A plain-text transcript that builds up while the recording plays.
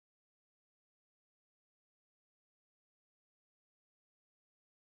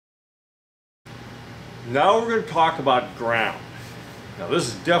Now we're going to talk about ground. Now this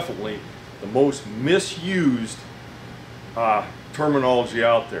is definitely the most misused terminology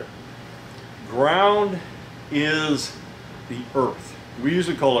out there. Ground is the earth. We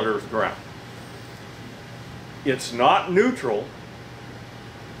usually call it earth ground. It's not neutral.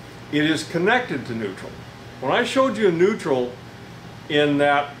 It is connected to neutral. When I showed you a neutral in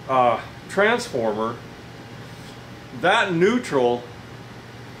that transformer, that neutral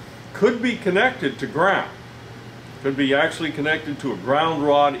could be connected to ground. Could be actually connected to a ground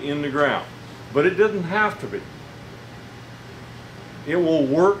rod in the ground. But it doesn't have to be. It will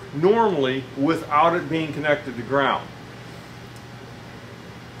work normally without it being connected to ground.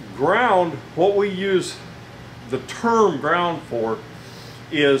 Ground, what we use the term ground for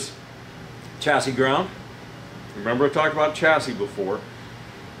is chassis ground. Remember I talked about chassis before.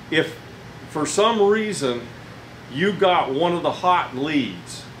 If for some reason you got one of the hot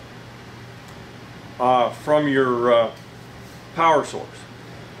leads from your power source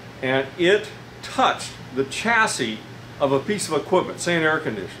and it touched the chassis of a piece of equipment, say an air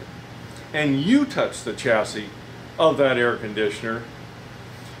conditioner, and you touched the chassis of that air conditioner,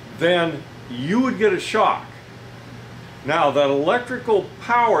 then you would get a shock. Now that electrical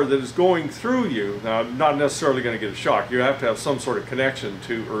power that is going through you, now not necessarily going to get a shock, you have to have some sort of connection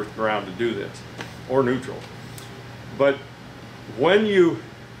to earth ground to do this, or neutral. But when you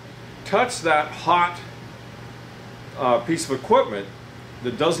touch that hot piece of equipment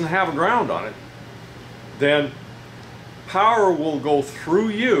that doesn't have a ground on it, then power will go through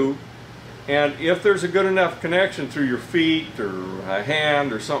you, and if there's a good enough connection through your feet or a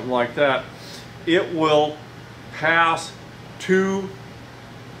hand or something like that, it will pass to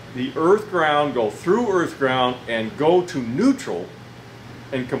the earth ground, go through earth ground, and go to neutral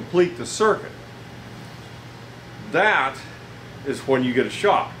and complete the circuit. That is when you get a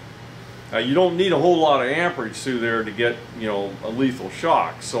shock. Now, you don't need a whole lot of amperage through there to get, you know, a lethal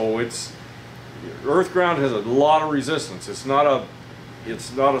shock. So it's earth ground has a lot of resistance. It's not a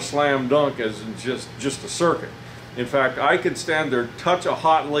slam dunk as in just a circuit. In fact, I could stand there, touch a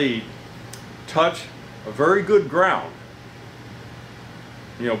hot lead, touch a very good ground,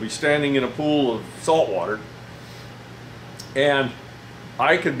 you know, be standing in a pool of salt water, and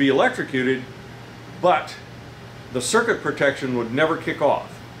I could be electrocuted, but the circuit protection would never kick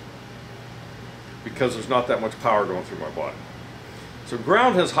off because there's not that much power going through my body. So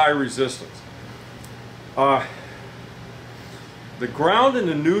ground has high resistance. The ground and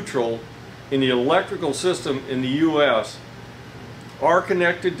the neutral in the electrical system in the US are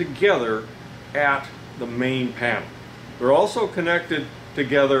connected together at the main panel. They're also connected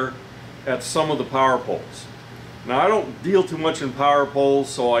together at some of the power poles. Now I don't deal too much in power poles,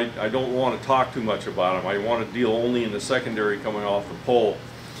 so I don't want to talk too much about them. I want to deal only in the secondary coming off the pole.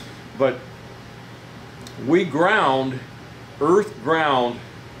 But we ground, earth ground,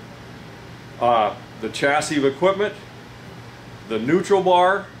 the chassis of equipment, the neutral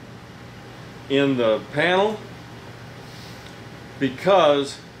bar in the panel,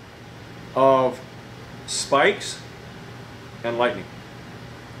 because of spikes and lightning.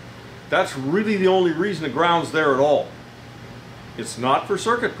 That's really the only reason the ground's there at all. It's not for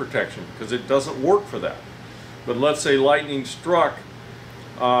circuit protection because it doesn't work for that. But let's say lightning struck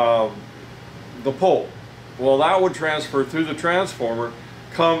the pole. Well, that would transfer through the transformer,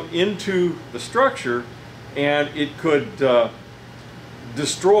 come into the structure, and it could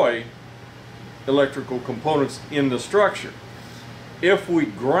destroy electrical components in the structure. If we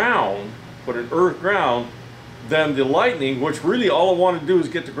ground, put an earth ground, then the lightning, which really all it wanted to do is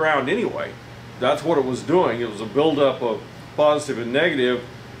get to ground anyway. That's what it was doing. It was a buildup of positive and negative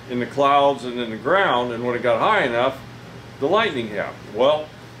in the clouds and in the ground, and when it got high enough, the lightning happened. Well,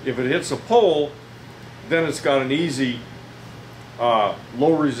 if it hits a pole, then it's got an easy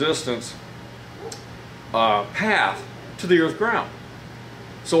low resistance path to the earth ground.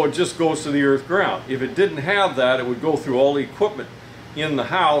 So it just goes to the earth ground. If it didn't have that, it would go through all the equipment in the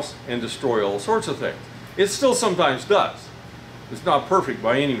house and destroy all sorts of things. It still sometimes does. It's not perfect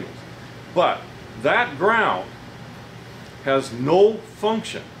by any means. But that ground has no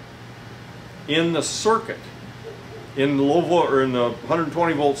function in the circuit, in the low volt or in the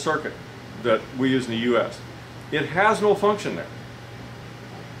 120 volt circuit that we use in the US. It has no function there.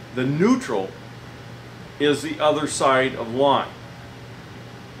 The neutral is the other side of line.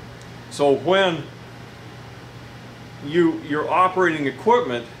 So when you're operating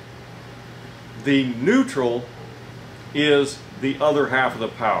equipment, the neutral is the other half of the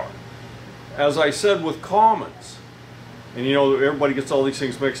power. As I said with commons, and you know everybody gets all these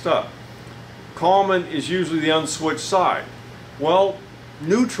things mixed up. Common is usually the unswitched side. Well,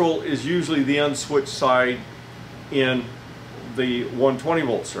 neutral is usually the unswitched side in the 120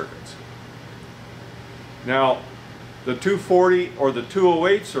 volt circuits. Now, the 240 or the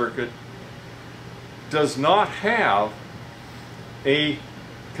 208 circuit does not have a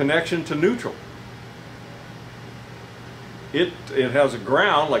connection to neutral. It has a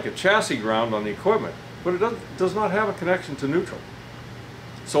ground, like a chassis ground on the equipment, but it does not have a connection to neutral.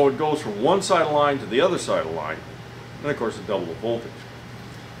 So it goes from one side of the line to the other side of the line, and of course it doubles the voltage.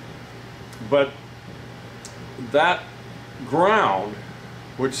 But that ground,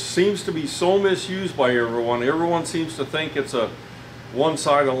 which seems to be so misused by everyone seems to think it's a one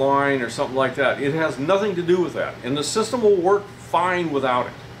side of the line or something like that. It has nothing to do with that, and the system will work fine without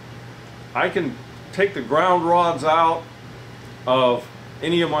it. I can take the ground rods out of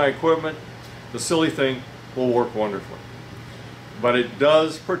any of my equipment, the silly thing will work wonderfully. But it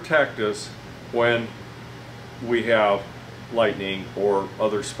does protect us when we have lightning or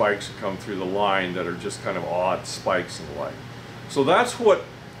other spikes that come through the line that are just kind of odd spikes and the like. So that's what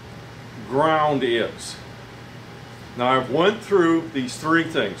ground is. Now I've went through these three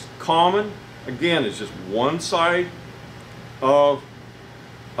things. Common, again, is just one side of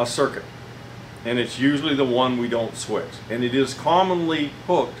a circuit, and it's usually the one we don't switch, and it is commonly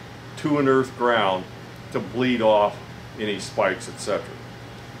hooked to an earth ground to bleed off any spikes, etc.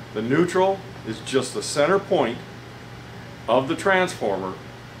 The neutral is just the center point of the transformer.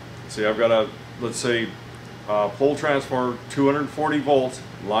 See, I've got a, let's say, pole transformer, 240 volts,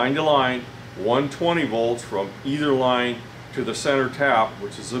 line to line, 120 volts from either line to the center tap,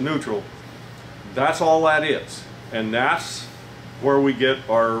 which is the neutral. That's all that is, and that's where we get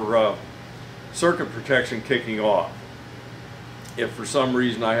our circuit protection kicking off. If for some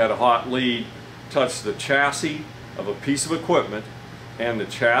reason I had a hot lead touch the chassis of a piece of equipment, and the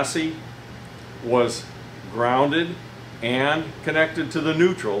chassis was grounded and connected to the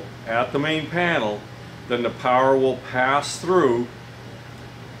neutral at the main panel, then the power will pass through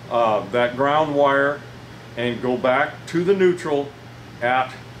that ground wire and go back to the neutral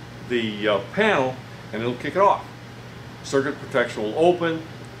at the panel, and it'll kick it off. Circuit protection will open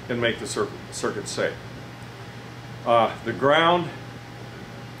and make the circuit safe. The ground,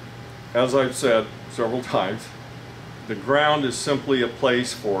 as I've said several times, the ground is simply a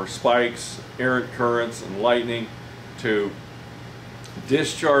place for spikes, errant currents, and lightning to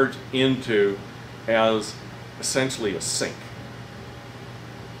discharge into as essentially a sink,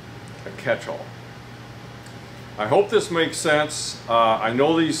 a catch-all. I hope this makes sense. I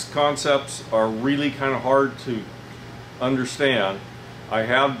know these concepts are really kind of hard to understand. I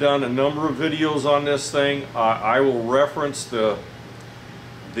have done a number of videos on this thing. I will reference the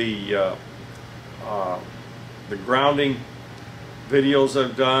grounding videos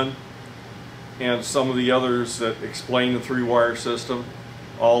I've done and some of the others that explain the three-wire system.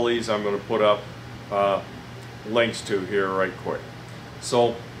 All these I'm going to put up links to here right quick.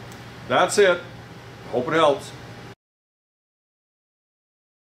 So that's it. Hope it helps.